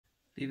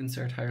Even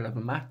Cert Higher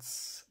Level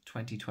Maths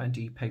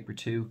 2020 paper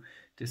 2.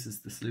 This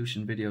is the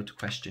solution video to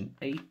question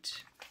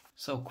 8.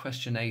 So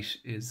question 8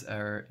 is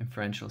our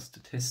inferential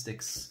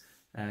statistics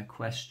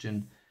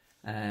question,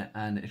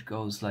 and it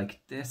goes like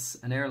this.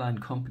 An airline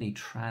company,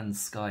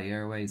 Trans-Sky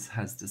Airways,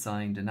 has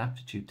designed an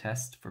aptitude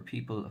test for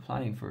people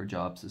applying for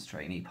jobs as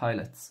trainee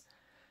pilots.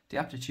 The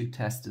aptitude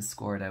test is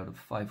scored out of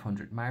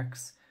 500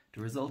 marks.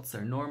 The results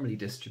are normally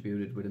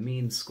distributed with a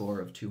mean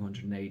score of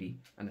 280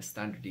 and a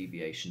standard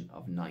deviation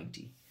of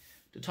 90.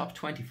 The top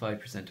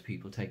 25% of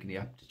people taking the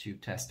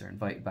aptitude test are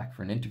invited back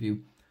for an interview.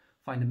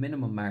 Find the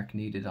minimum mark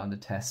needed on the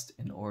test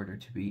in order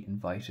to be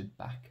invited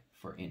back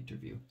for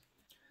interview.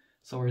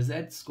 So our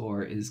Z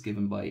score is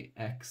given by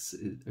x,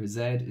 or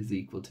Z is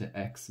equal to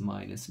x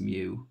minus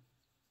mu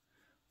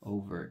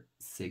over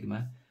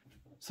sigma.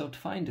 So to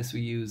find this, we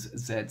use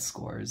Z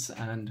scores,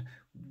 and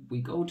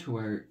we go to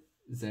our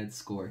Z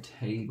score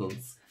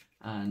tables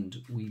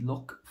and we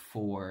look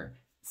for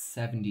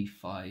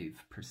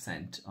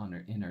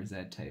 75% in our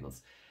Z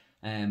tables.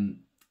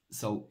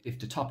 So if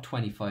the top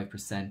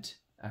 25%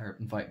 are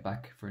invited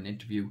back for an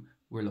interview,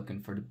 we're looking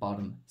for the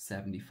bottom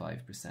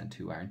 75%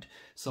 who aren't.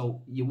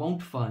 So you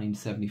won't find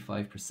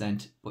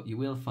 75%, but you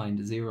will find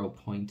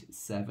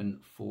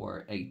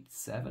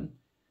 0.7487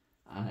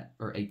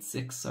 or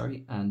 86,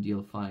 sorry, and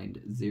you'll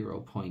find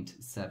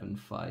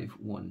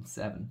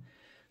 0.7517.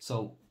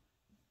 So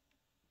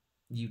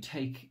you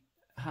take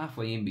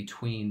halfway in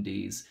between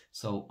these.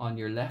 So on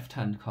your left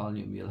hand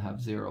column you'll have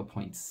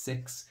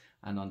 0.6,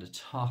 and on the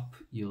top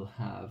you'll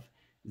have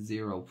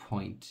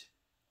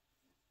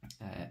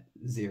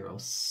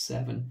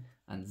 0.07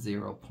 and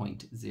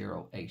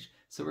 0.08.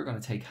 So we're going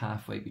to take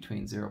halfway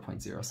between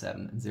 0.07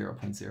 and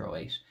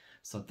 0.08.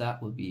 So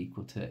that will be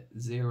equal to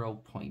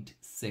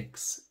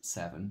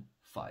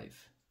 0.675.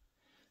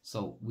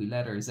 So we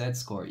let our Z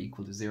score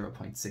equal to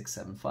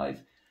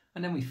 0.675,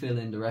 and then we fill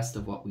in the rest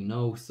of what we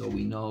know. So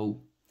we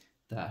know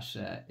that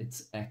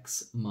it's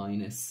x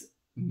minus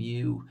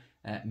mu.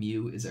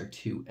 Mu is our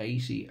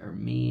 280, our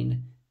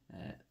mean,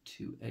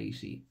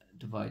 280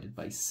 divided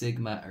by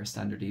sigma, our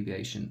standard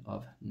deviation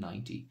of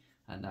 90,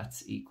 and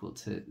that's equal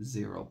to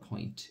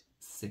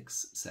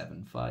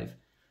 0.675.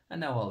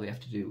 And now all we have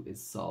to do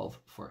is solve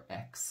for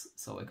x.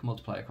 So I can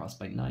multiply across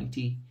by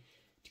 90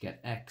 to get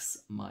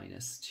x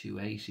minus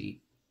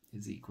 280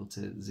 is equal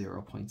to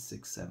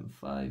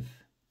 0.675,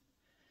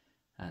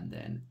 and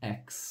then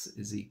x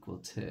is equal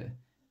to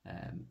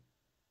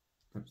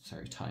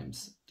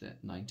times the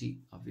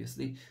 90,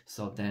 obviously.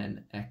 So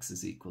then x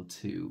is equal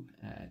to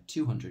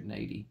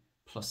 280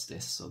 plus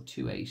this, so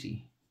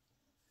 280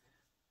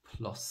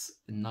 plus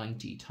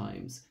 90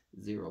 times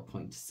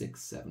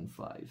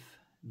 0.675,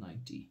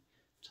 90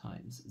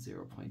 times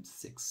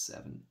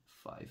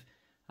 0.675,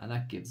 and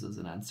that gives us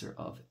an answer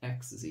of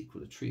x is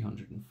equal to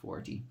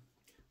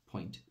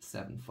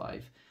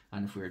 340.75.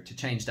 And if we were to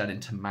change that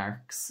into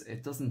marks,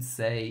 it doesn't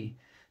say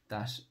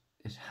that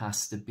it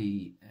has to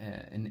be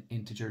an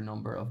integer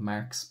number of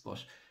marks,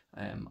 but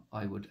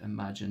I would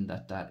imagine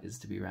that that is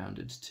to be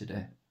rounded to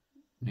the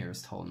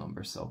nearest whole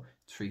number, so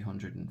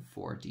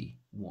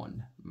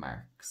 341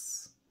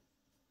 marks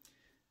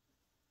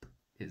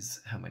is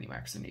how many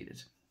marks are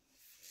needed.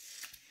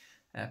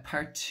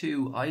 Part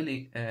 2,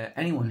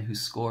 anyone who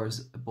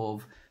scores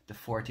above the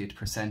 40th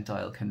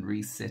percentile can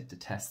resit the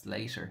test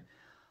later.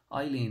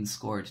 Eileen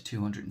scored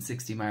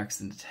 260 marks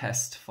in the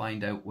test.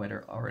 Find out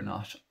whether or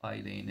not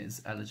Eileen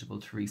is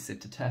eligible to resit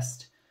the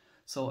test.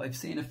 So I've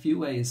seen a few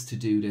ways to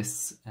do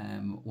this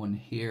one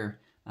here,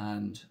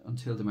 and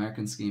until the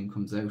marking scheme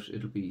comes out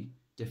it'll be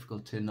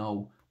difficult to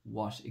know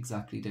what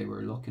exactly they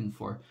were looking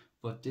for,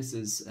 but this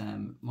is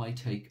my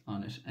take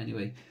on it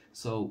anyway.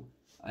 So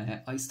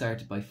I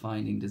started by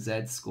finding the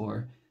Z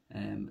score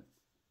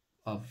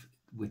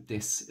with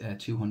this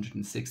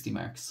 260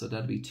 marks, so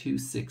that'll be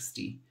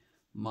 260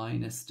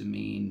 minus the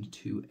mean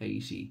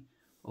 280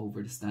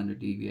 over the standard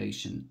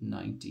deviation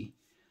 90,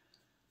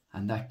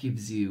 and that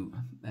gives you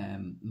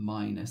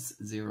minus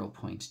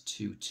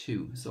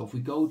 0.22. So if we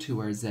go to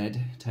our Z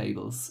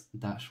tables,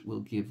 that will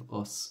give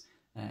us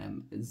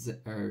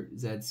our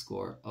Z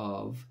score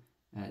of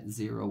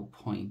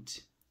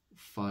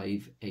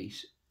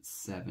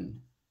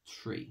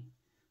 0.5873.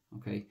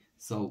 Okay,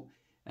 so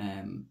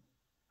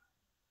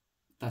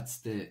that's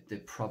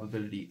the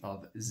probability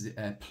of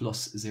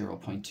plus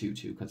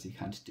 0.22, because you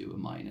can't do a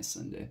minus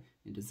in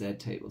the Z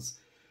tables.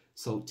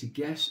 So to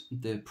get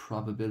the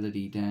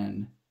probability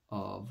then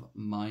of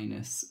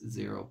minus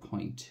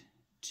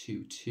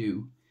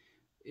 0.22,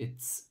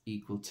 it's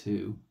equal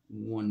to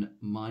 1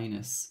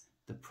 minus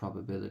the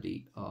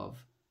probability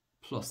of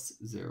plus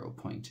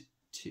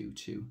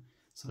 0.22.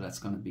 So that's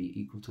going to be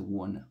equal to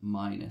 1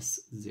 minus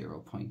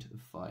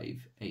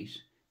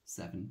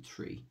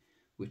 0.5873,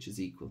 which is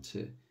equal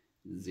to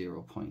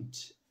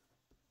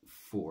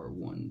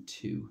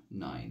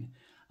 0.4129,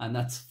 and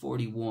that's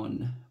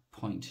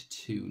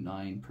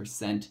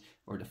 41.29%,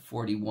 or the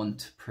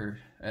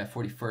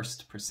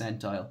 41st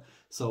percentile.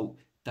 So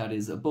that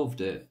is above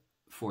the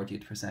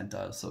 40th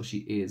percentile, so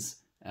she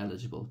is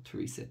eligible to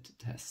resit the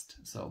test.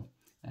 So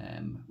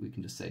we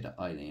can just say that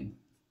Eileen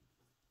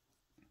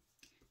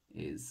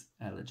is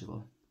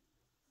eligible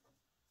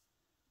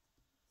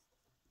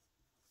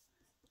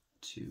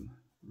to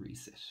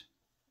resit.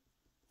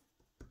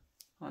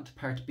 On to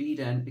part B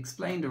then.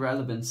 Explain the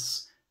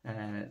relevance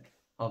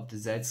of the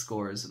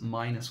z-scores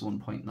minus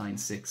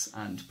 1.96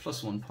 and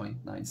plus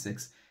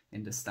 1.96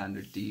 in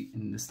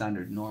the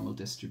standard normal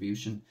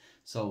distribution.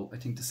 So I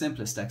think the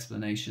simplest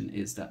explanation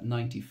is that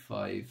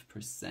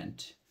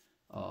 95%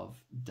 of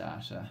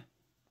data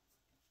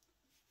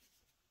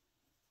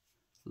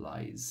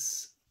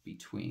lies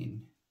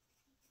between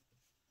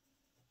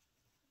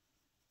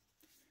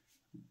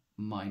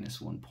minus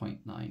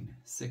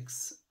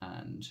 1.96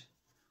 and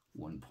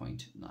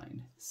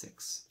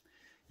 1.96.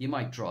 You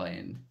might draw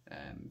in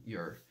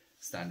your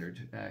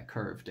standard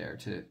curve there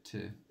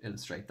to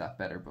illustrate that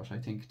better, but I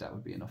think that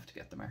would be enough to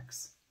get the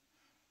marks.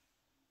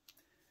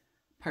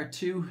 Part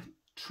 2,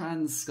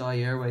 Trans-Sky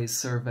Airways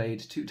surveyed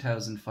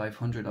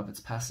 2,500 of its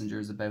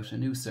passengers about a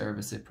new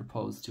service it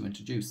proposed to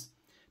introduce.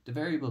 The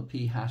variable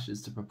p hat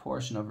is the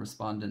proportion of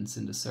respondents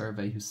in the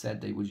survey who said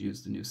they would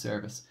use the new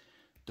service.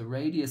 The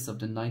radius of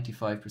the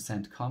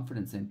 95%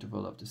 confidence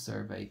interval of the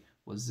survey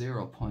was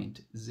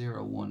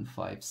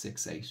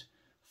 0.01568.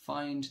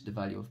 Find the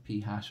value of p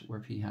hat where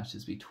p hat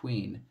is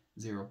between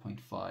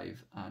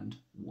 0.5 and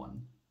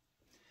 1.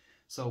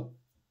 So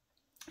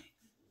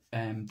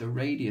the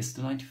radius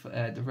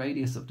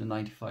of the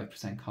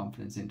 95%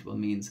 confidence interval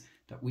means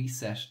that we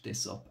set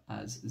this up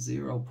as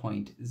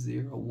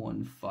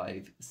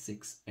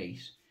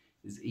 0.01568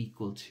 is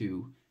equal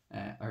to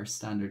our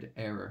standard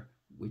error,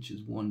 which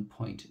is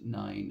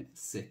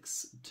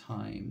 1.96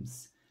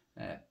 times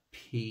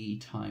p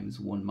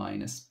times 1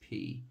 minus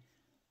p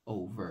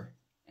over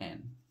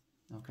n.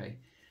 Okay,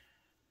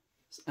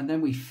 and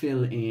then we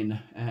fill in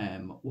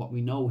what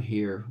we know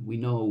here. We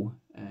know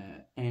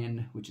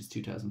n, which is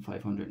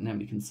 2,500, and then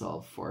we can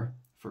solve for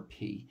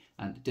p.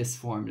 And this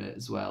formula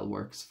as well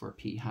works for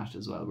p hat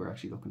as well. We're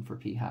actually looking for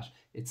p hat.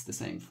 It's the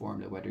same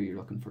formula whether you're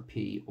looking for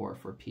p or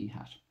for p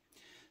hat.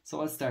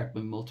 So I'll start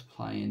by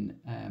multiplying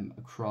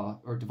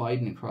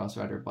dividing across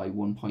rather by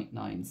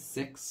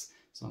 1.96.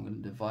 So I'm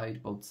going to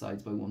divide both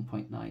sides by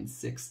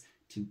 1.96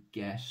 to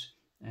get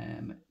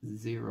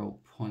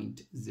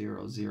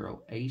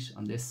 0.008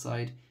 on this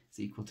side is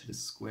equal to the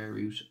square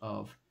root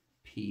of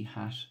p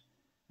hat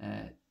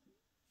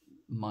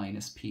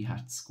minus p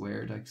hat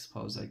squared. I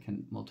suppose I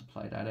can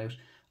multiply that out,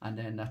 and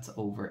then that's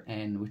over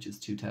n, which is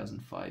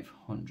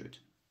 2,500.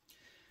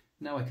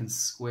 Now I can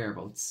square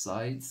both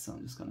sides, so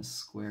I'm just going to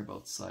square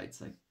both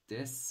sides like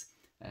this.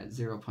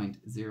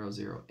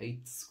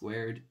 0.008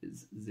 squared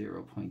is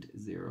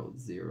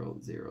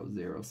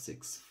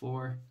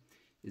 0.000064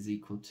 is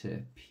equal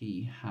to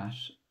p hat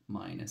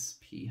minus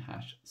p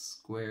hat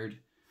squared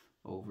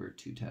over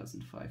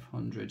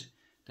 2,500.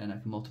 Then I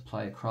can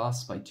multiply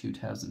across by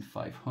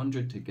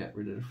 2,500 to get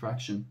rid of the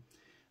fraction,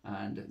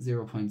 and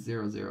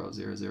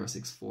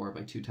 0.000064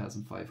 by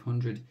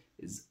 2,500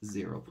 is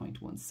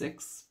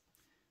 0.16.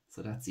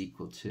 So that's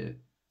equal to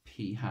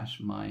p hat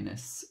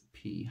minus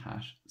p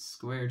hat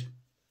squared.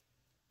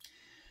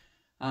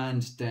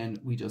 And then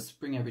we just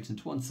bring everything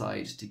to one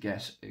side to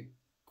get a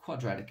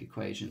quadratic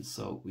equation.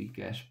 So we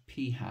get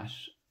p hat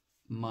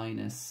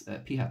minus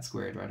p hat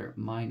squared rather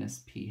minus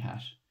p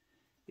hat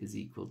is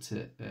equal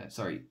to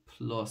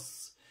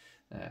plus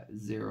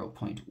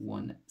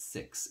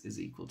 0.16 is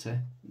equal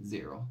to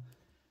 0.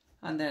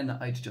 And then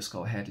I'd just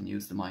go ahead and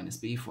use the minus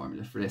b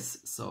formula for this.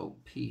 So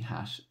p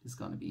hat is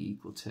going to be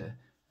equal to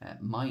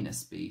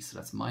minus b, so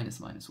that's minus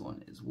 1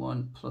 is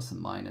 1, plus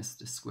and minus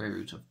the square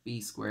root of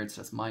b squared,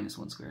 so that's minus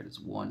 1 squared is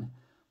 1,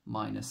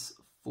 minus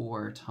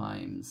 4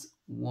 times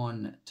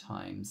 1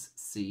 times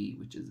c,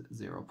 which is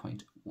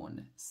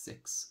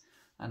 0.16,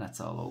 and that's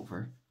all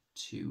over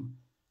to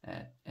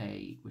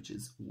a, which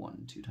is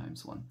 1, 2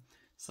 times 1.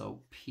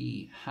 So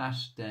p hat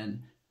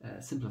then,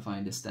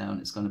 simplifying this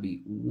down, is going to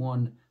be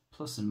 1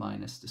 plus and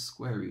minus the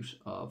square root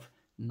of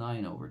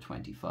 9 over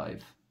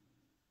 25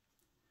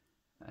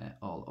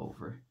 all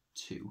over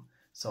 2.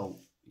 So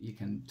you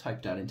can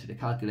type that into the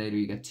calculator.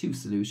 You get two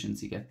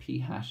solutions. You get p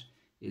hat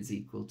is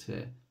equal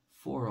to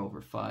 4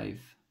 over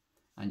 5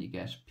 and you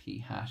get p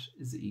hat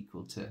is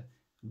equal to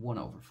 1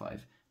 over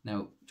 5.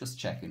 Now just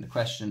checking the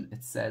question,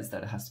 it says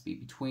that it has to be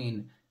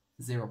between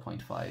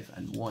 0.5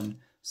 and 1,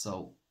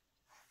 so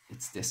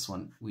it's this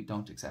one. We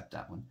don't accept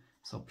that one.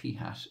 So p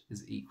hat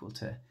is equal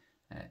to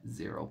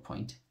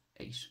 0.8.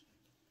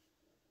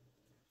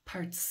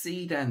 Part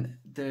C then,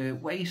 the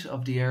weight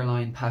of the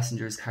airline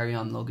passengers'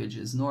 carry-on luggage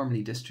is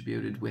normally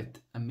distributed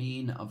with a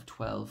mean of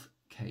 12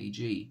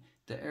 kg.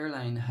 The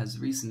airline has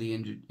recently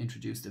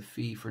introduced a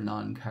fee for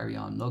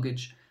non-carry-on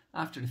luggage.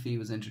 After the fee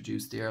was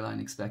introduced, the airline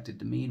expected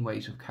the mean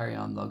weight of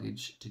carry-on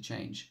luggage to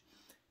change.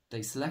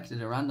 They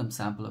selected a random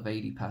sample of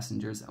 80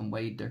 passengers and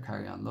weighed their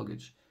carry-on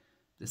luggage.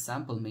 The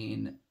sample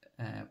mean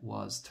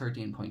was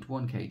 13.1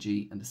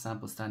 kg and the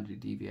sample standard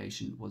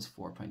deviation was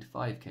 4.5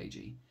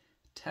 kg.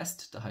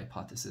 Test the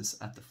hypothesis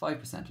at the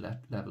 5%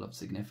 level of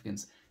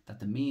significance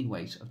that the mean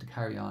weight of the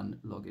carry-on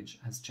luggage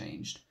has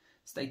changed.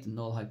 state the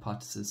null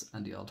hypothesis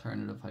and the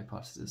alternative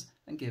hypothesis,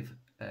 and give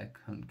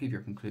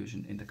your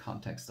conclusion in the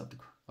context of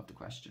the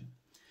question.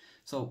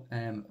 So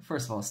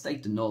first of all,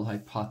 state the null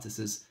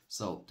hypothesis.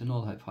 So the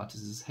null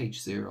hypothesis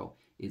H0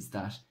 is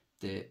that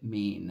the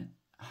mean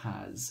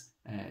has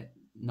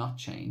not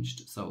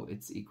changed, so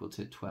it's equal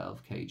to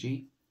 12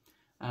 kg.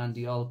 And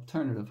the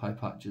alternative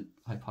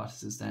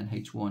hypothesis then,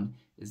 H1,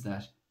 is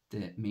that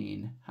the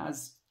mean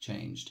has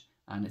changed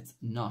and it's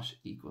not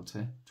equal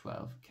to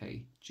 12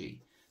 kg.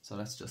 So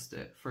that's just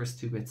the first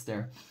two bits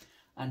there.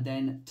 And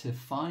then to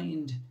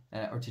find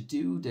or to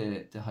do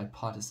the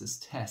hypothesis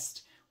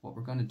test, what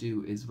we're going to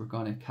do is we're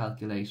going to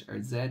calculate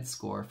our Z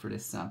score for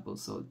this sample.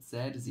 So Z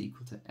is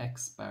equal to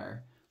X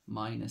bar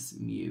minus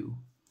mu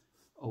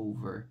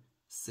over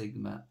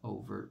sigma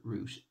over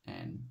root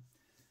n.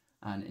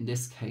 And in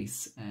this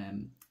case,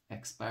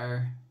 X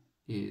bar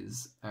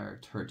is our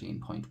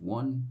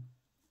 13.1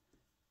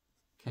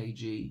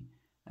 kg,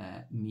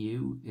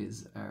 mu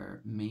is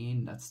our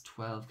mean, that's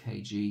 12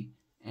 kg,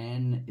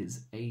 n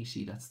is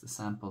 80, that's the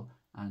sample,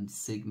 and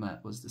sigma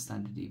was the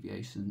standard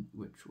deviation,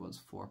 which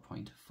was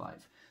 4.5.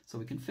 So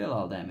we can fill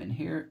all them in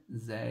here.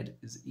 Z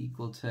is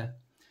equal to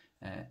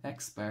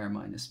X bar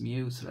minus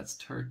mu, so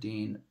that's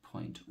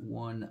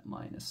 13.1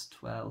 minus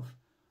 12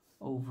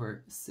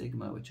 over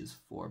sigma, which is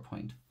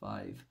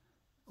 4.5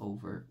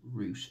 over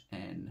root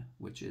n,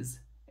 which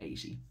is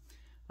 80.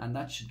 And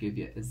that should give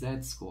you a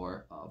Z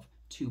score of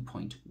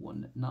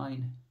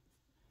 2.19.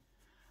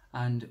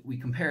 And we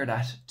compare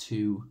that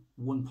to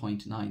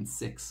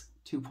 1.96.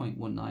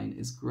 2.19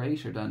 is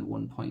greater than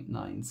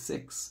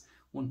 1.96.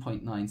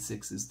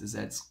 1.96 is the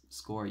Z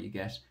score you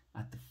get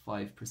at the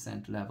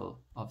 5% level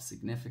of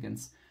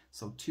significance.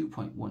 So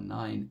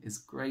 2.19 is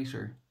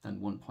greater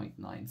than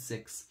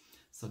 1.96.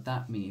 So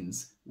that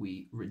means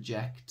we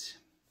reject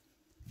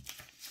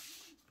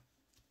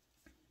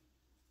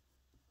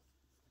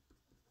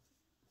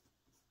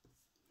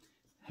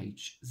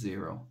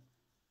H0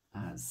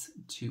 as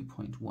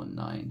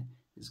 2.19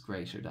 is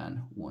greater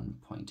than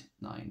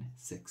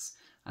 1.96.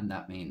 And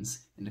that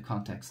means, in the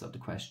context of the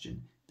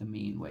question, the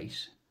mean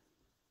weight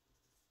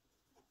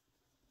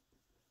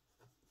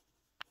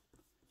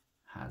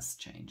has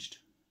changed.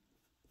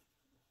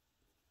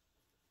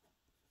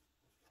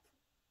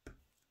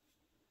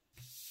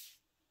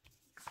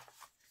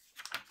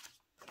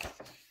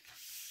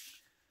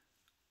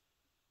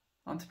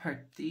 On to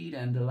part D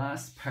then, the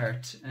last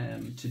part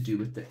to do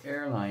with the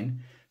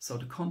airline. So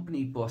the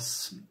company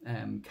bus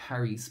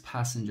carries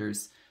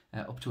passengers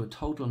up to a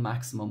total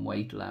maximum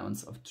weight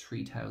allowance of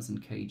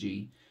 3,000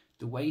 kg.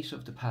 The weight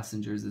of the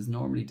passengers is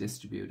normally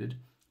distributed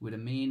with a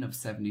mean of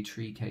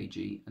 73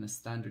 kg and a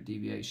standard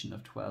deviation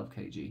of 12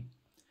 kg.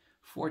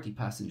 40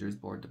 passengers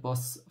board the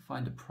bus.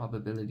 Find the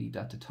probability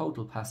that the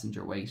total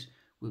passenger weight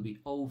will be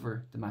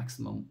over the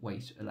maximum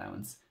weight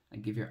allowance,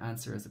 and give your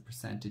answer as a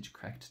percentage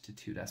correct to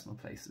 2 decimal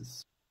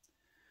places.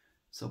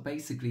 So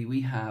basically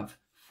we have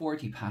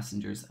 40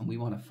 passengers and we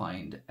want to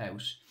find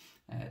out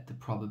the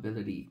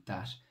probability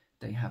that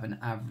they have an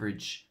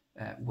average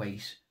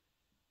weight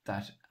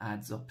that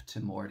adds up to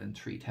more than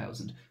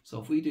 3,000. So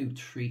if we do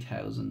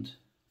 3,000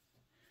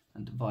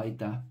 and divide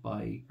that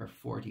by our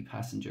 40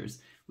 passengers,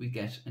 we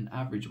get an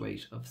average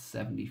weight of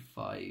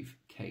 75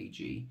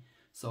 kg.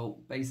 So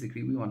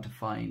basically we want to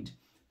find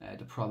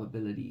the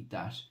probability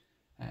that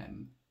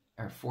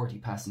our 40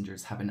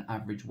 passengers have an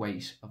average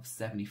weight of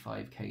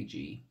 75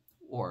 kg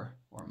or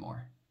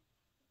more.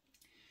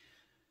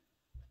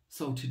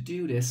 So to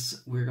do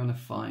this, we're going to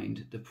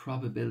find the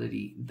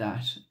probability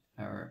that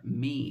our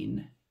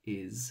mean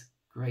is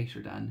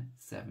greater than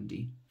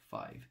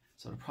 75.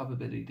 So the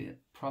probability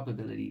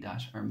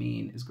that our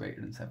mean is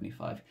greater than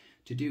 75.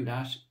 To do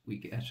that, we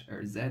get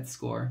our Z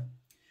score.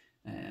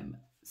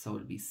 So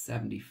it'll be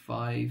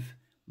 75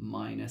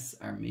 minus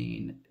our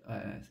mean,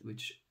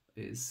 which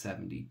is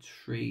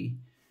 73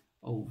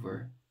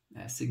 over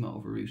sigma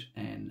over root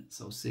n.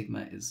 So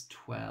sigma is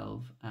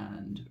 12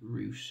 and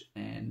root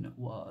n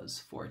was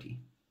 40.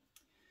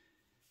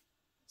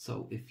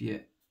 So if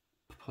you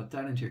put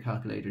that into your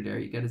calculator there,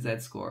 you get a Z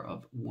score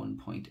of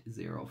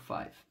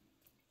 1.05.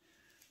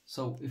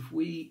 So if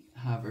we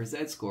have our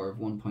Z score of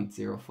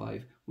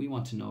 1.05, we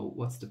want to know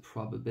what's the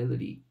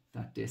probability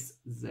that this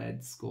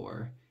Z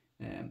score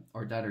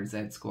or that our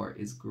Z score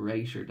is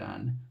greater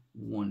than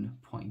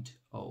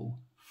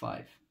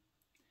 1.05.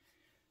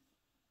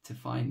 To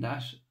find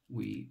that,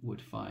 we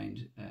would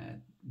find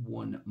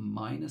 1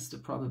 minus the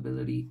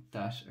probability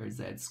that our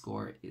Z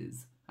score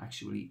is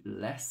actually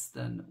less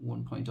than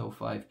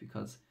 1.05,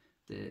 because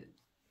the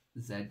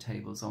Z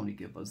tables only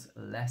give us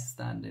less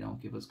than, they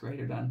don't give us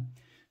greater than.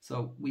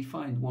 So we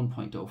find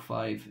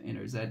 1.05 in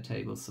our Z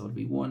table, so it'll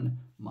be 1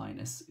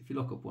 minus, if you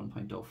look up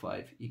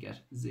 1.05, you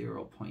get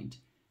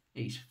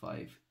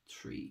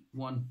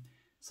 0.8531.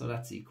 So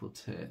that's equal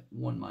to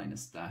 1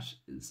 minus that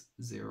is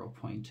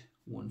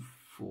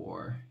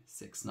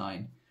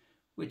 0.1469,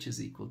 which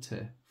is equal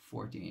to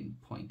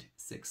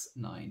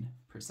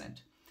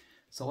 14.69%.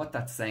 So what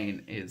that's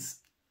saying is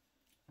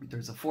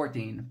there's a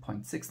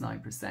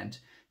 14.69%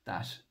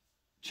 that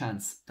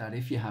chance that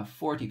if you have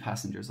 40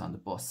 passengers on the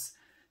bus,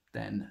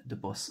 then the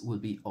bus will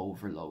be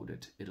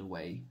overloaded. It'll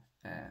weigh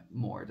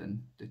more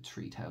than the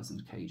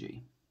 3,000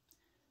 kg.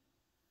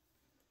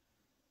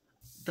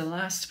 The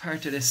last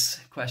part of this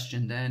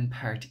question then,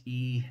 part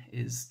E,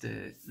 is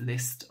the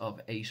list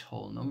of 8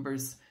 whole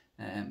numbers.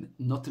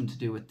 Nothing to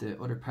do with the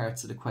other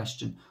parts of the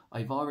question.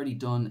 I've already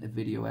done a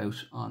video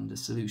out on the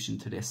solution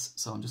to this,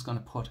 so I'm just going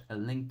to put a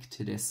link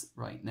to this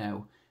right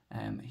now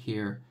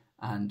here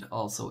and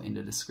also in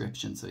the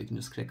description, so you can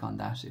just click on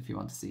that if you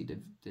want to see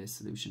the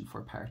solution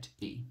for part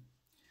E.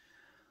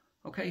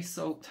 Okay,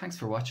 so thanks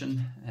for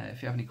watching.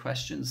 If you have any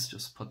questions,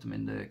 just put them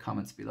in the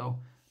comments below,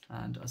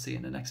 and I'll see you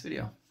in the next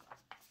video.